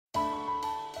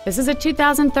This is a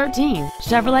 2013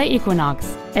 Chevrolet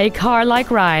Equinox, a car-like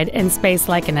ride and space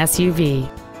like an SUV.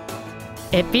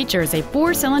 It features a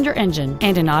 4-cylinder engine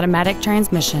and an automatic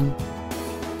transmission.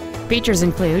 Features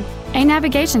include a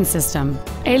navigation system,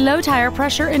 a low tire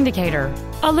pressure indicator,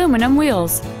 aluminum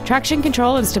wheels, traction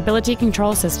control and stability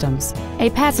control systems, a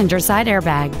passenger side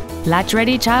airbag,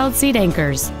 latch-ready child seat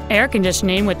anchors, air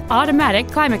conditioning with automatic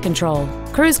climate control,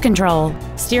 cruise control,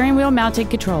 steering wheel mounted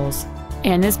controls,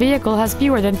 and this vehicle has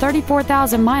fewer than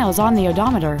 34,000 miles on the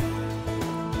odometer.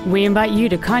 We invite you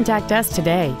to contact us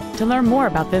today to learn more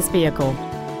about this vehicle.